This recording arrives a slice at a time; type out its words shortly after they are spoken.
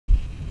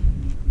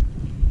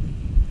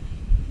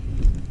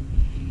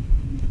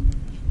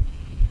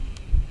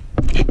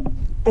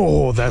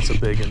Oh, that's a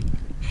big one.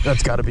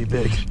 That's got to be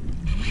big.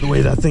 The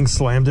way that thing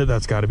slammed it,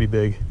 that's got to be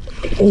big.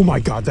 Oh my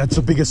God, that's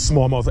the biggest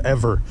smallmouth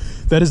ever.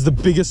 That is the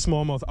biggest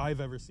smallmouth I've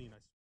ever seen.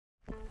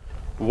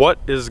 What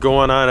is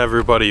going on,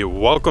 everybody?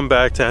 Welcome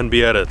back to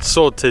NB Edit.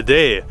 So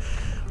today,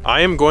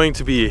 I am going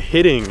to be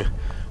hitting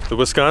the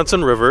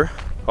Wisconsin River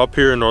up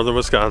here in northern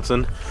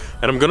Wisconsin,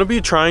 and I'm going to be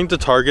trying to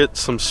target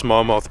some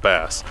smallmouth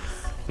bass.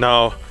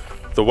 Now,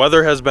 the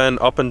weather has been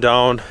up and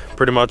down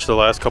pretty much the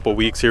last couple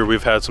weeks here.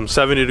 We've had some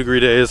 70-degree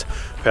days,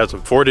 we've had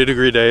some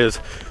 40-degree days,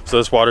 so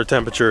this water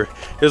temperature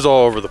is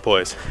all over the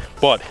place.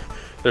 But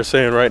they're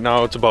saying right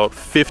now it's about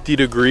 50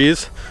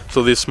 degrees,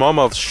 so these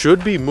smallmouths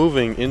should be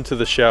moving into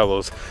the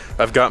shallows.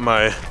 I've got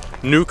my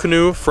new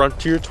canoe,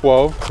 Frontier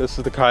 12. This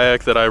is the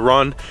kayak that I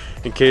run.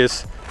 In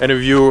case any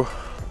of you,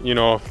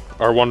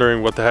 are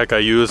wondering what the heck I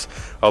use,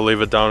 I'll leave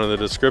it down in the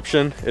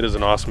description. It is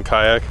an awesome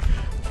kayak.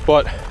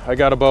 But I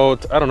got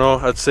about, I don't know,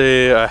 I'd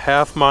say a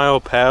half-mile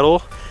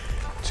paddle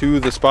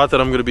to the spot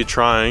that I'm going to be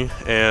trying,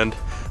 and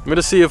I'm going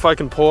to see if I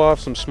can pull off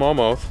some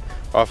smallmouth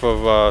off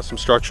of some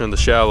structure in the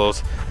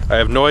shallows. I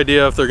have no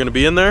idea if they're going to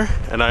be in there,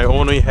 and I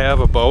only have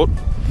about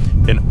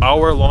an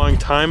hour-long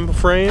time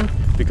frame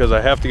because I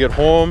have to get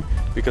home,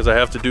 because I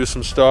have to do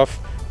some stuff.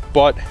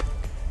 But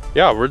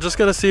yeah, we're just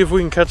going to see if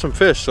we can catch some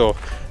fish. So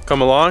come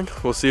along,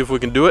 we'll see if we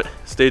can do it.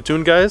 Stay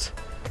tuned, guys.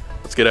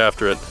 Let's get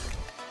after it.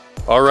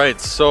 All right,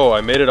 so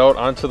I made it out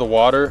onto the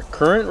water.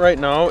 Current right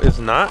now is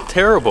not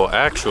terrible,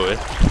 actually.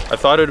 I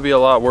thought it would be a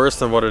lot worse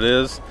than what it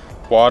is.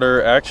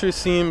 Water actually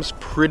seems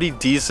pretty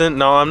decent.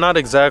 Now, I'm not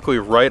exactly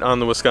right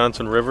on the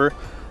Wisconsin River.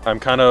 I'm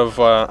kind of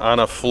on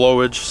a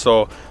flowage,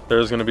 so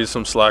there's gonna be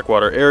some slack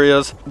water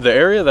areas. The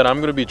area that I'm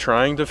gonna be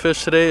trying to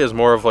fish today is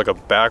more of like a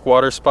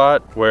backwater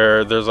spot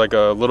where there's like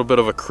a little bit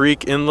of a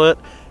creek inlet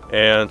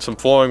and some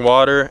flowing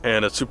water,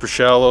 and it's super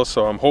shallow,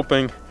 so I'm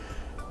hoping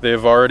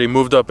they've already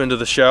moved up into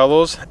the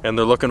shallows and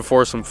they're looking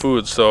for some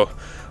food. So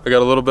I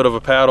got a little bit of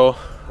a paddle.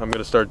 I'm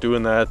gonna start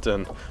doing that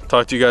and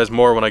talk to you guys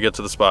more when I get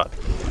to the spot.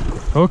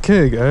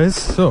 Okay guys,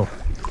 so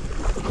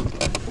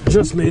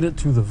just made it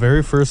to the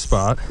very first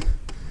spot.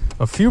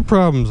 A few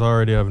problems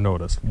already I've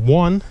noticed.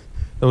 One,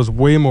 that was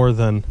way more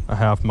than a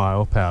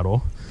half-mile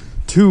paddle.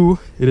 Two,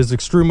 it is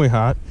extremely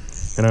hot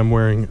and I'm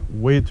wearing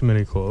way too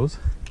many clothes.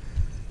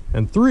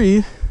 And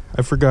three,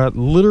 I forgot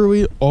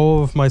literally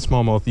all of my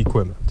smallmouth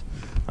equipment.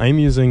 I'm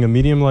using a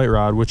medium light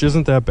rod, which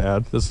isn't that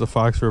bad. This is a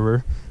Fox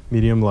River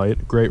medium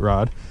light, great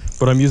rod.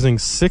 But I'm using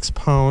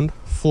 6-pound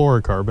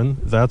fluorocarbon.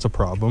 That's a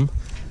problem.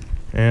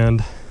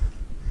 And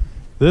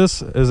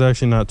this is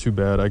actually not too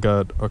bad. I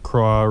got a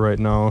craw right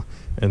now,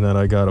 and then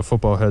I got a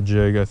football head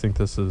jig. I think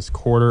this is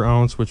 1/4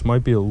 ounce, which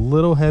might be a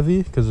little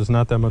heavy because there's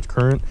not that much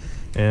current,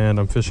 and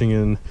I'm fishing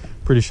in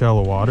pretty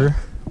shallow water.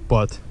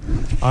 But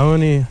I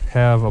only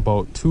have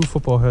about 2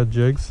 football head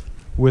jigs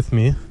with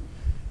me,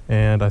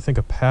 and I think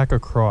a pack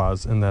of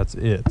craws, and that's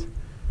it.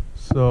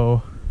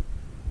 So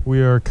we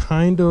are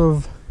kind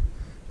of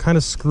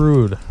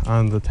screwed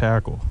on the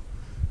tackle.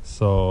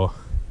 So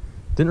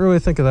didn't really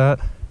think of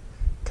that.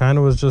 Kind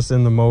of was just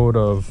in the mode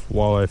of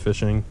walleye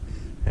fishing,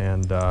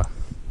 and oh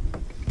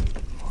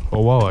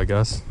well, I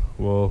guess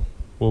we'll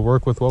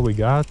work with what we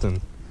got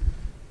and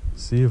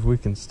see if we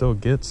can still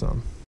get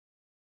some.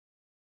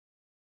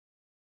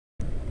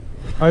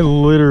 I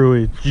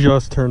literally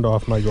just turned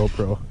off my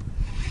GoPro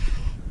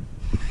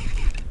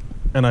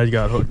and I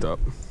got hooked up.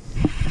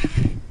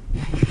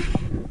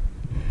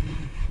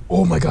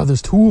 Oh my God,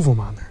 there's 2 of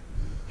them on there.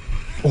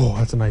 Oh,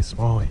 that's a nice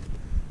smallie.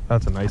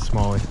 That's a nice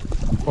smallie.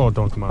 Oh,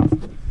 don't come off.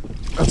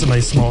 That's a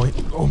nice smallie.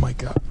 Oh my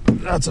God,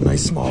 that's a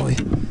nice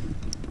smallie.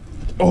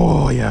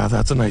 Oh yeah,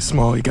 that's a nice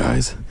smallie,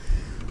 guys.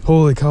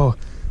 Holy cow.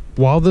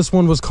 While this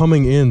one was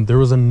coming in, there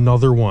was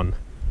another one.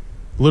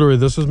 Literally,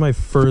 this was my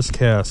first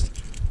cast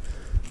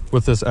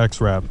with this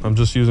X-Wrap. I'm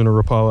just using a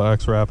Rapala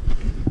X-Wrap.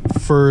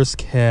 First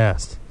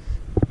cast.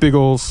 Big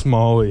old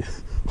smallie.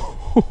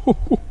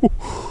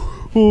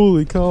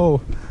 Holy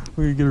cow.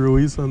 We can get a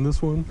release on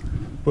this one.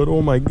 But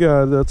oh my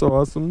God, that's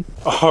awesome.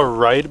 All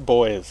right,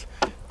 boys.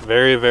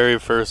 Very, very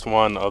first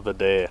one of the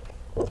day.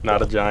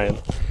 Not a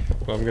giant.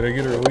 But I'm gonna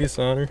get a release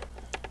on her.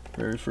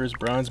 Very first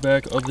bronze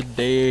back of the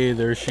day.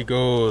 There she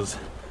goes.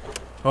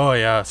 Oh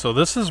yeah, so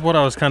this is what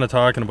I was kind of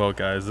talking about,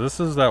 guys. This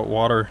is that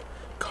water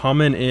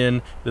coming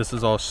in. This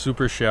is all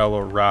super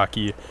shallow,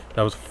 rocky.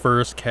 That was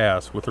first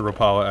cast with the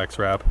Rapala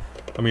X-Wrap.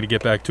 I'm gonna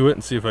get back to it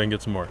and see if I can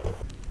get some more.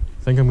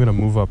 I think I'm gonna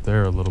move up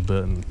there a little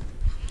bit and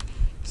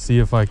see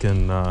if I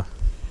can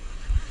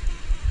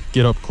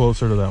get up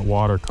closer to that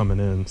water coming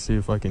in. See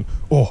if I can.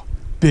 Oh,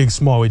 big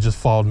smallie just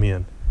followed me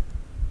in.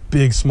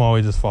 Big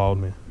smallie just followed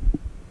me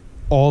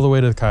all the way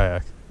to the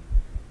kayak.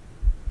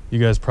 You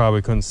guys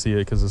probably couldn't see it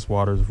because this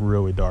water is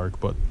really dark,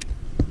 but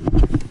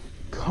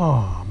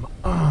come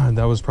on,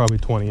 that was probably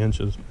 20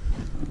 inches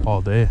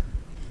all day.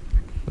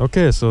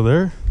 Okay, so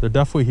they're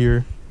definitely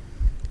here.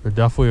 They're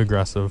definitely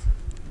aggressive.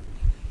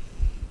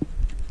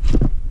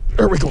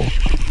 There we go.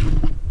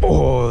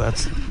 Oh,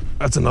 that's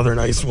another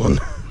nice one.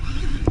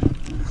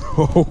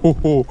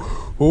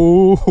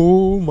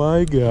 Oh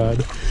my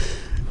God.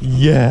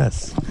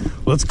 Yes.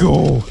 Let's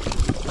go.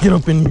 Get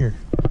up in here.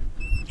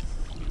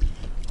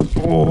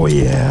 Oh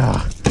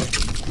yeah.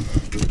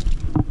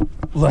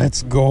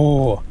 Let's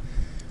go.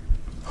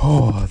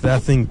 Oh,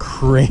 that thing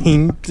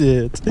cranked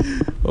it.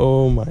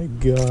 Oh my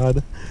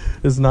God.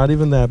 It's not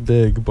even that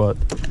big, but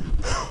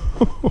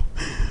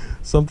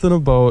something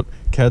about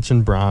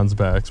catching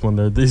bronzebacks when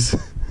they're these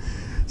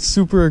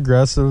super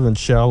aggressive and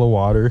shallow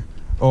water.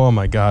 Oh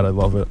my God, I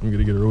love it. I'm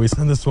gonna get a release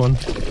on this one.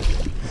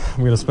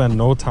 I'm gonna spend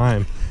no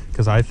time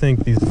because I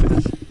think these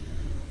fish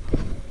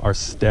are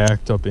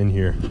stacked up in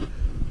here.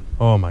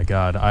 Oh my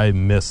God, I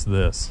miss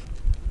this.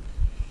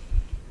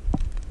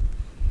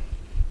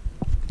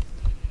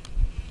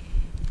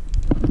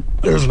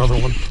 There's another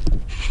one.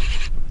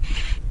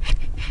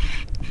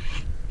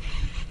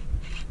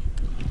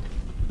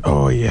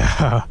 Oh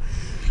yeah.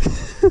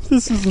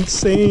 This is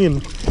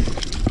insane.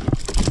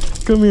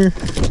 Come here.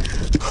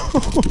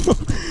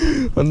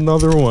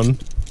 Another one.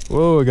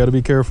 Whoa, I gotta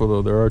be careful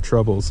though. There are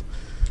troubles.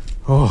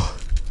 Oh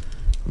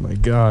my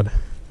God.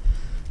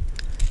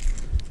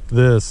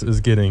 This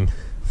is getting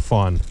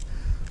fun.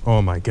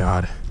 Oh my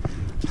God.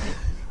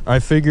 I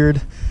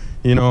figured,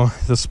 you know,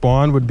 the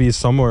spawn would be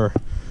somewhere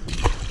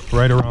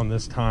right around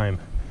this time,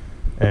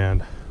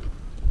 and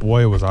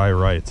boy was I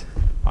right.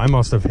 I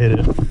must have hit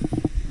it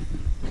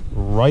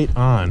right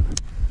on,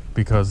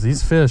 because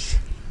these fish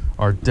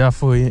are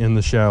definitely in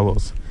the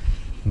shallows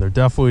and they're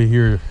definitely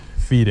here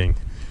feeding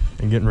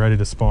and getting ready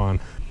to spawn.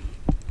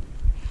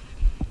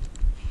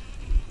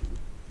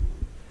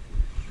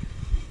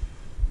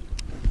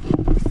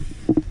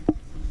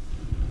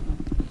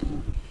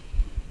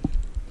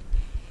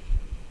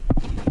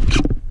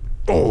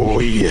 Oh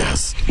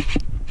yes.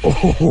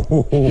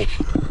 Oh,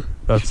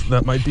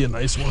 that might be a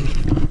nice one.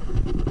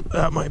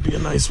 That might be a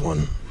nice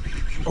one.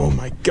 Oh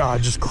my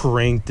God, just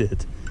cranked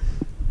it.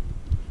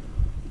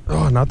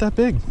 Oh, not that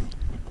big.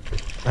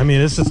 I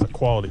mean, it's just a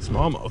quality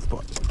smallmouth,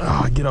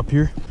 but get up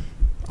here.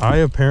 I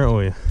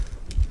apparently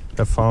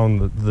have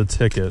found the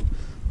ticket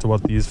to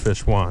what these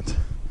fish want.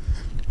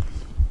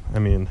 I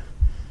mean,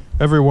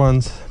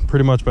 everyone's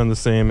pretty much been the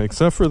same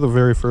except for the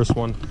very first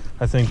one.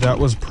 I think that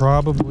was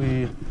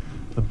probably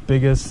the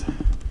biggest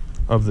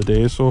of the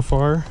day so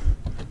far.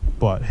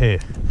 But hey,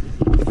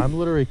 I'm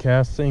literally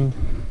casting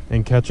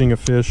and catching a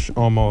fish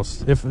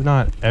almost, if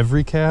not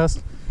every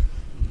cast,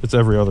 it's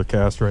every other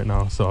cast right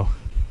now. So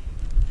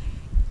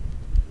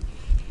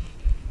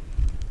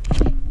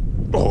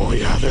oh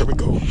yeah, there we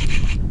go.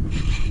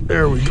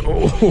 There we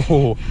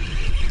go.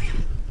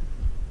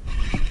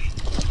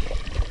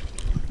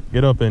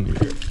 Get up in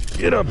here.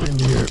 Get up in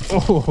here.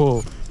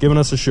 Oh, giving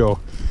us a show.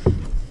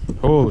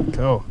 Holy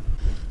cow.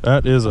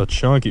 That is a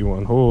chunky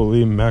one.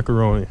 Holy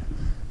macaroni.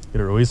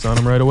 Get a release on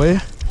him right away.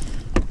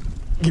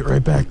 Get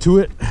right back to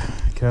it.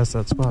 Cast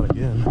that spot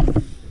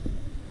again.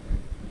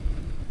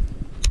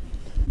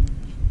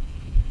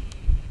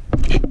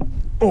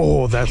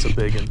 Oh, that's a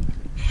big one.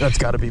 That's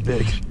got to be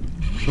big.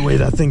 The way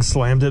that thing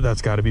slammed it,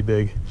 that's got to be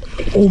big.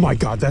 Oh my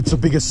God, that's the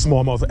biggest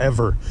smallmouth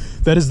ever.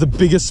 That is the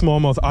biggest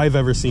smallmouth I've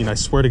ever seen. I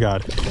swear to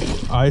God.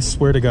 I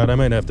swear to God, I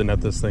might have to net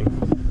this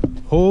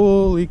thing.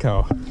 Holy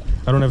cow.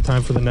 I don't have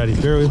time for the net. He's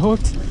barely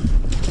hooked.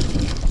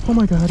 Oh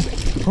my God.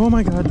 Oh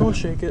my God, don't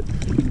shake it.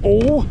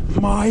 Oh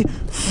my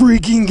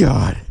freaking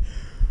God.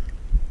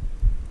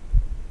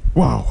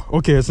 Wow.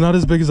 Okay, it's not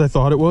as big as I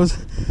thought it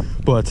was,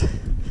 but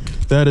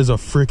that is a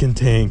freaking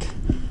tank.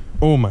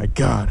 Oh my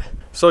God.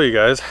 So you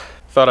guys,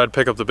 thought I'd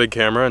pick up the big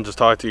camera and just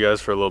talk to you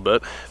guys for a little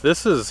bit.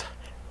 This is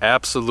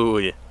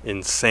absolutely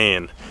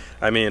insane.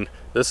 I mean,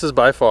 this is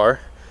by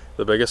far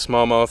the biggest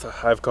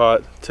smallmouth I've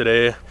caught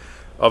today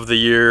of the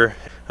year.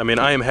 I mean,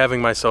 I am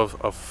having myself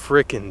a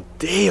freaking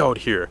day out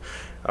here.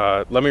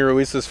 Let me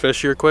release this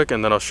fish here quick,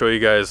 and then I'll show you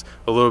guys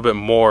a little bit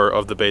more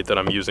of the bait that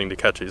I'm using to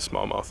catch these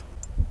smallmouth.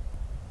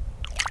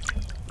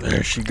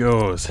 There she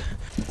goes.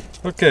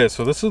 Okay,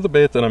 so this is the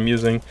bait that I'm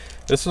using.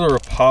 This is a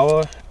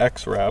Rapala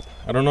X Wrap.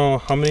 I don't know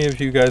how many of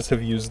you guys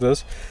have used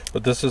this,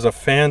 but this is a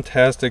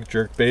fantastic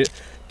jerk bait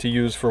to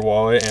use for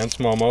walleye and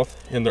smallmouth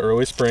in the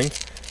early spring.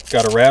 It's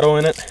got a rattle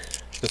in it.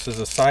 This is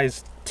a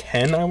size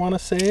 10, I want to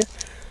say.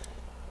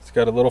 It's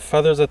got a little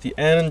feathers at the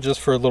end just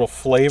for a little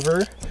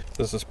flavor.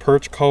 This is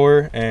perch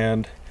color,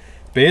 and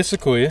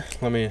basically,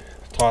 let me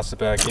toss it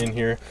back in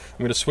here. I'm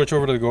going to switch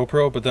over to the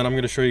GoPro, but then I'm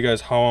going to show you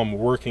guys how I'm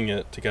working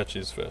it to catch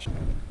these fish.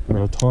 I'm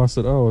going to toss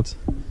it out,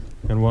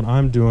 and what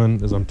I'm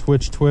doing is I'm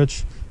twitch,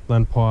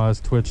 then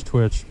pause, twitch,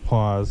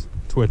 pause,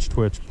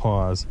 twitch,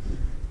 pause.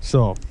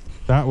 So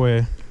that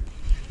way,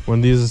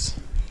 when these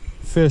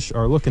fish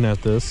are looking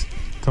at this,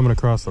 coming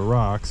across the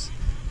rocks,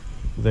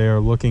 they are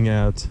looking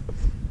at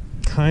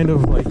kind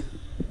of like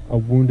a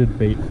wounded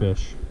bait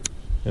fish,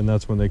 and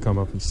that's when they come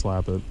up and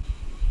slap it.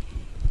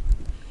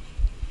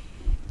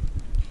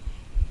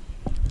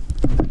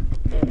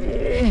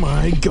 Oh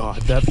my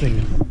God, that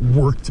thing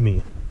worked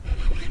me.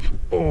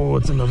 Oh,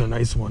 it's another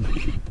nice one.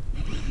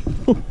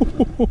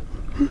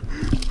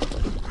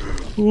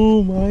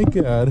 Oh my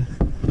God.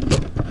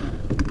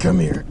 Come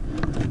here.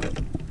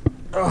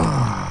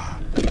 Ah.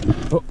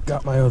 Oh,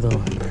 got my other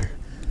one there.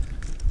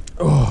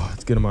 Oh,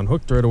 Let's get them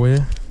unhooked right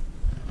away.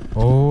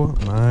 Oh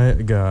my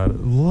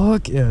god,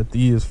 look at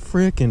these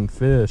freaking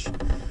fish.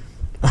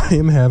 I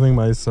am having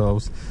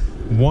myself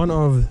one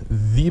of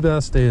the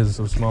best days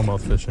of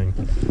smallmouth fishing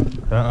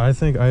that I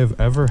think I have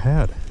ever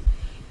had.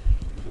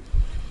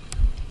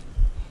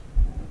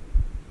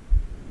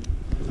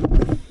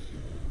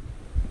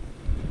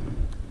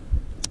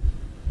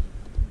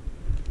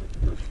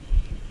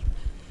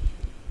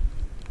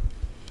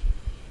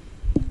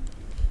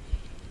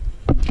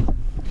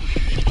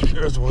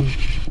 There's one.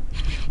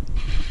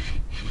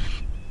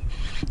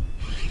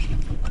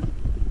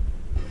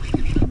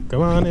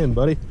 Come on in,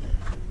 buddy.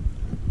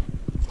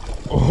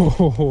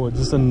 Oh,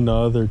 just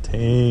another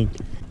tank.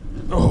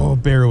 Oh,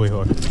 barely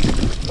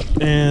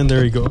hooked. And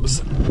there he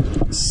goes.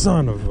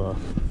 Son of a...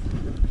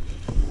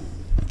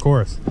 Of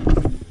course.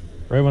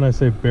 Right when I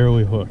say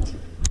barely hooked.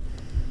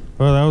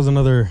 Well, that was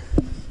another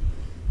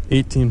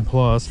 18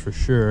 plus for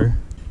sure.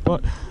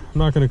 But I'm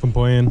not going to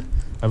complain.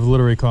 I've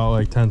literally caught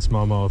like 10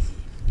 smallmouth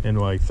in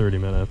like 30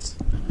 minutes.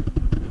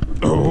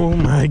 Oh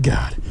my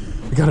god.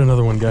 We got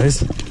another one,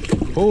 guys.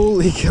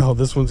 Holy cow,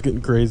 this one's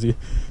getting crazy.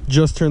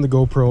 Just turned the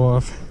GoPro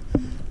off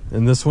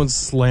and this one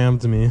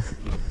slammed me.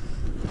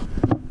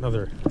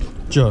 Another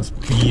just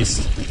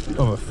beast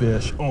of a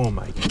fish. Oh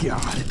my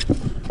god.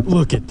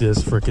 Look at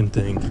this freaking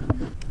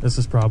thing. This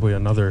is probably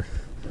another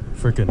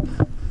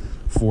freaking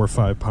 4 or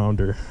 5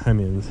 pounder. I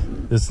mean,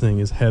 this thing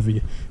is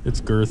heavy.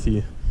 It's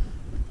girthy.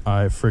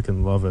 I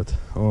freaking love it.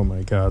 Oh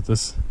my god.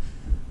 This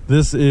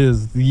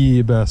is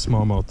the best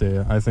smallmouth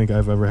day I think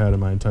I've ever had in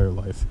my entire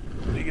life.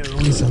 Let me get a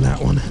release on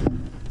that one.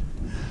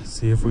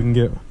 See if we can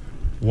get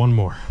one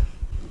more.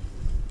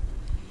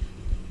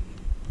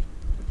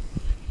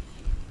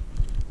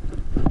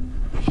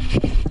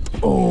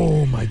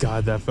 Oh my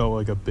god, that felt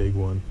like a big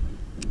one.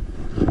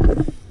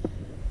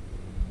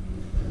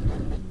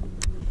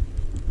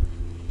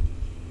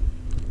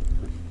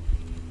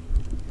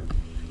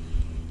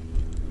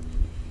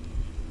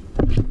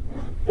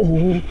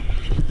 Oh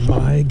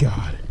my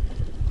god.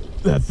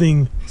 That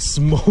thing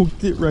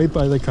smoked it right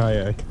by the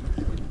kayak.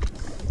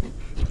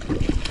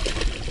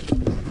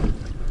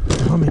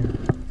 Come here.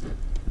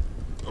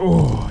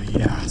 Oh,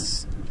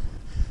 yes.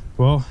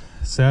 Well,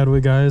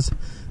 sadly, guys,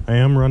 I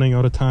am running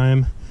out of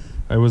time.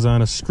 I was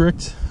on a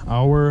strict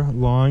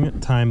hour-long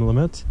time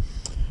limit.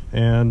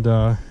 And,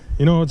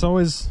 you know, it's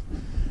always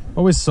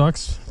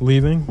sucks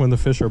leaving when the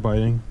fish are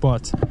biting.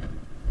 But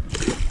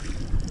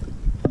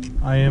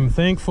I am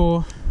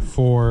thankful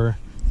for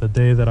the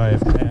day that I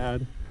have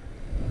had.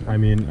 I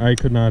mean, I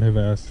could not have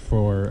asked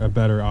for a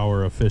better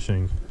hour of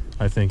fishing,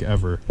 I think,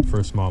 ever for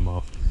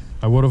smallmouth.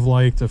 I would have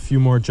liked a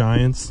few more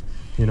giants,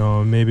 you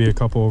know, maybe a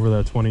couple over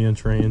that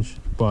 20-inch range,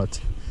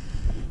 but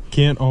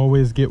can't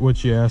always get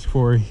what you ask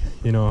for.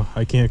 You know,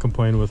 I can't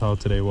complain with how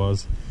today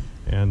was.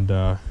 And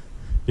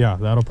yeah,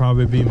 that'll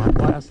probably be my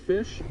last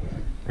fish.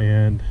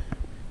 And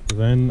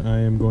then I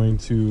am going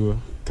to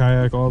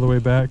kayak all the way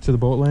back to the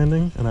boat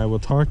landing, and I will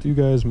talk to you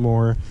guys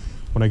more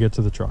when I get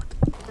to the truck.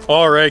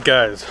 All right,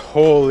 guys,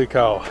 holy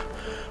cow.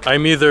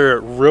 I'm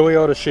either really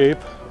out of shape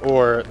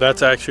or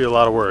that's actually a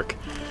lot of work.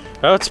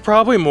 That's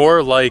probably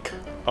more like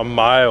a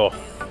mile.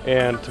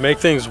 And to make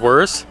things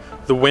worse,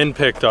 the wind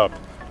picked up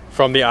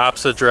from the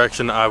opposite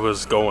direction I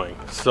was going.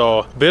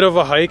 So, bit of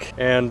a hike,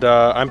 and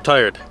I'm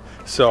tired.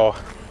 So,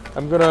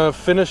 I'm gonna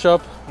finish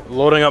up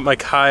loading up my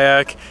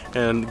kayak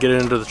and get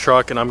into the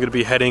truck, and I'm gonna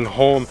be heading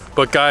home.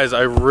 But guys,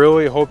 I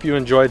really hope you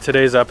enjoyed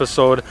today's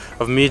episode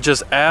of me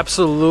just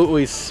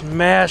absolutely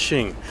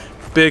smashing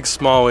big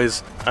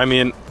smallies. I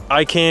mean,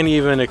 I can't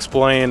even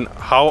explain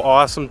how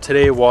awesome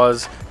today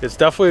was. It's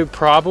definitely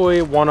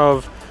probably one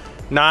of,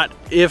 not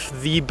if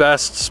the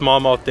best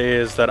smallmouth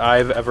days that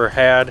I've ever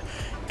had,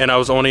 and I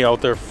was only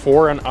out there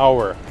for an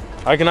hour.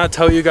 I cannot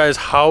tell you guys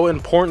how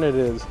important it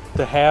is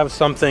to have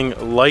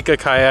something like a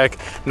kayak.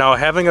 Now,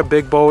 having a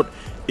big boat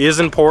is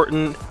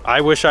important.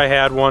 I wish I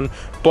had one,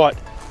 but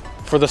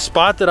for the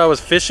spot that I was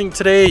fishing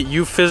today,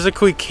 you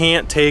physically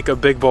can't take a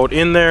big boat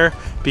in there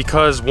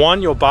because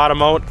one, you'll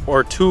bottom out,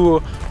 or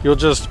two, you'll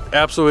just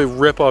absolutely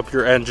rip up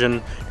your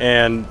engine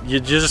and you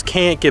just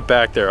can't get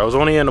back there. I was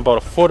only in about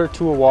a foot or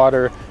two of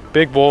water,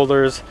 big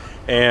boulders,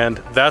 and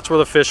that's where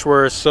the fish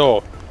were.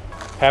 So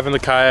having the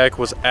kayak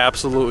was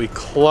absolutely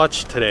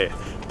clutch today.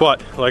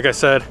 But like I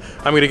said,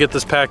 I'm gonna get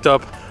this packed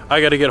up. I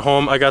gotta get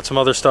home. I got some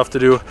other stuff to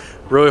do.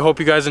 Really hope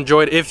you guys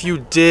enjoyed. If you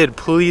did,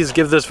 please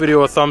give this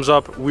video a thumbs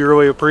up. We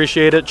really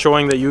appreciate it,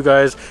 showing that you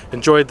guys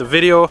enjoyed the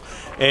video.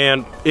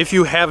 And if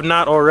you have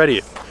not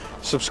already,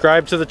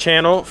 subscribe to the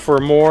channel for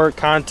more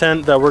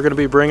content that we're gonna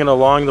be bringing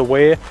along the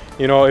way.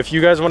 You know, if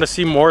you guys wanna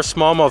see more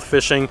smallmouth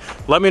fishing,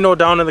 let me know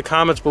down in the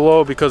comments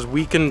below, because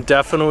we can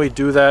definitely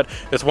do that.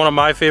 It's one of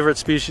my favorite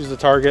species to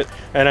target,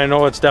 and I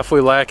know it's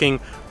definitely lacking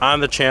on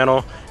the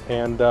channel.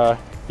 And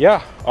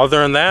yeah,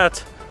 other than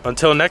that,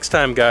 until next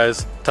time,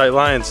 guys, tight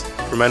lines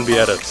from NB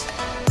Edits.